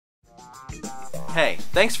Hey,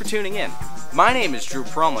 thanks for tuning in. My name is Drew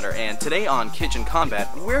Perlmutter, and today on Kitchen Combat,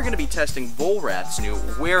 we're going to be testing Vollrath's new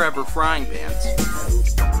Wherever frying pans.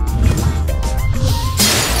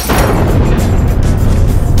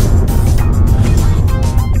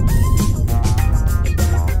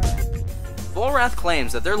 Vollrath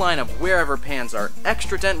claims that their line of Wherever pans are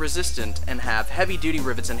extra dent resistant and have heavy-duty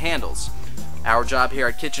rivets and handles. Our job here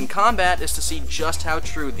at Kitchen Combat is to see just how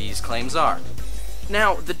true these claims are.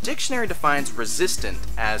 Now, the dictionary defines resistant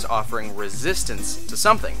as offering resistance to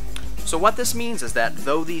something. So what this means is that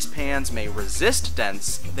though these pans may resist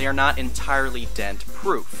dents, they are not entirely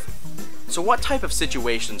dent-proof. So what type of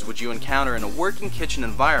situations would you encounter in a working kitchen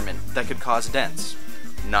environment that could cause dents?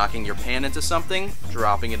 Knocking your pan into something?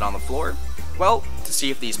 Dropping it on the floor? Well, to see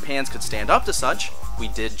if these pans could stand up to such, we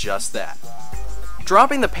did just that.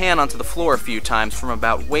 Dropping the pan onto the floor a few times from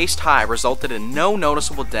about waist high resulted in no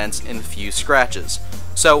noticeable dents and few scratches.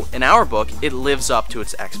 So, in our book, it lives up to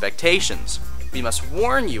its expectations. We must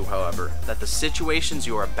warn you, however, that the situations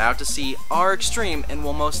you are about to see are extreme and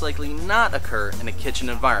will most likely not occur in a kitchen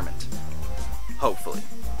environment. Hopefully.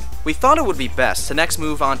 We thought it would be best to next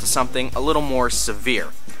move on to something a little more severe.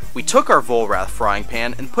 We took our Vollrath frying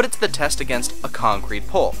pan and put it to the test against a concrete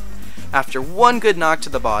pole. After one good knock to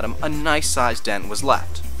the bottom, a nice sized dent was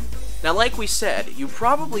left. Now, like we said, you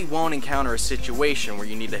probably won't encounter a situation where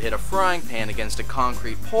you need to hit a frying pan against a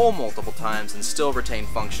concrete pole multiple times and still retain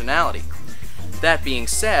functionality. That being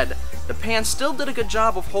said, the pan still did a good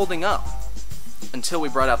job of holding up, until we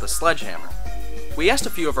brought out the sledgehammer. We asked a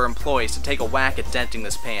few of our employees to take a whack at denting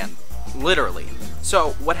this pan, literally. So,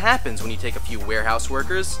 what happens when you take a few warehouse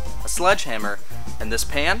workers, a sledgehammer, and this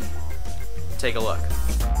pan? Take a look.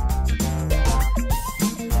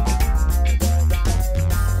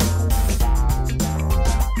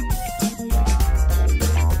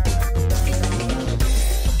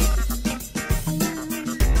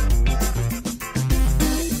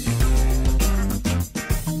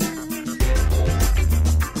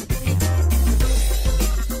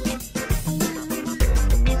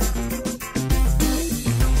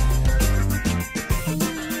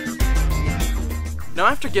 Now,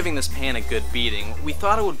 after giving this pan a good beating, we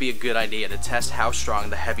thought it would be a good idea to test how strong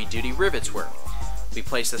the heavy-duty rivets were. We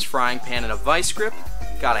placed this frying pan in a vice grip,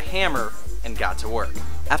 got a hammer, and got to work.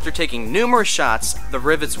 After taking numerous shots, the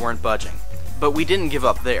rivets weren't budging. But we didn't give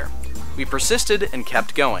up there. We persisted and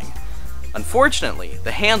kept going. Unfortunately,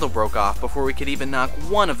 the handle broke off before we could even knock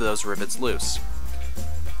one of those rivets loose.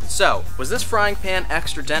 So, was this frying pan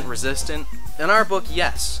extra dent resistant? In our book,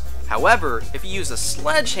 yes. However, if you use a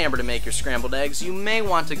sledgehammer to make your scrambled eggs, you may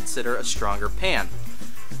want to consider a stronger pan.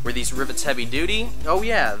 Were these rivets heavy duty? Oh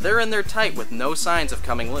yeah, they're in there tight with no signs of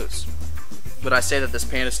coming loose. Would I say that this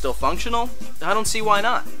pan is still functional? I don't see why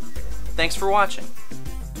not. Thanks for watching.